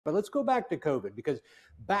But let's go back to COVID, because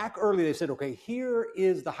back early they said, okay, here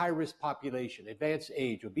is the high-risk population: advanced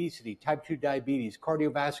age, obesity, type 2 diabetes,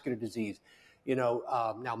 cardiovascular disease.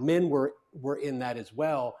 Now men were in that as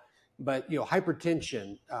well, but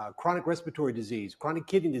hypertension, chronic respiratory disease, chronic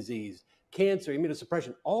kidney disease, cancer,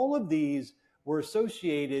 immunosuppression, all of these were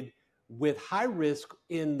associated with high risk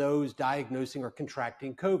in those diagnosing or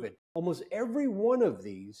contracting COVID. Almost every one of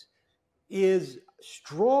these is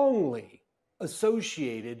strongly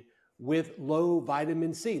associated with low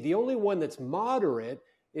vitamin C. The only one that's moderate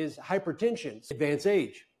is hypertension. Advanced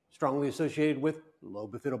age, strongly associated with low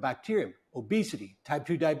bifidobacterium. Obesity, type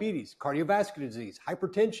 2 diabetes, cardiovascular disease,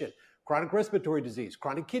 hypertension, chronic respiratory disease,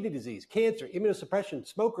 chronic kidney disease, cancer, immunosuppression,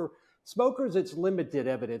 smokers, it's limited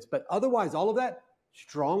evidence, but otherwise all of that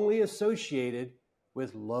strongly associated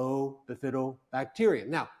with low bifidobacterium.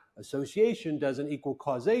 Now, association doesn't equal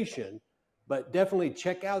causation, but definitely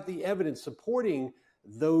check out the evidence supporting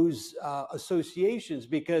those associations,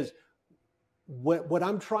 because what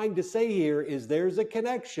I'm trying to say here is there's a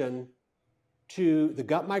connection to the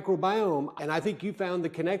gut microbiome, and I think you found the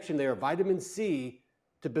connection there, vitamin C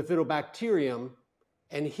to bifidobacterium,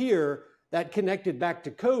 and here that connected back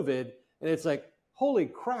to COVID, and it's like, holy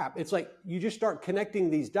crap, it's like you just start connecting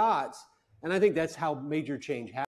these dots, and I think that's how major change happens.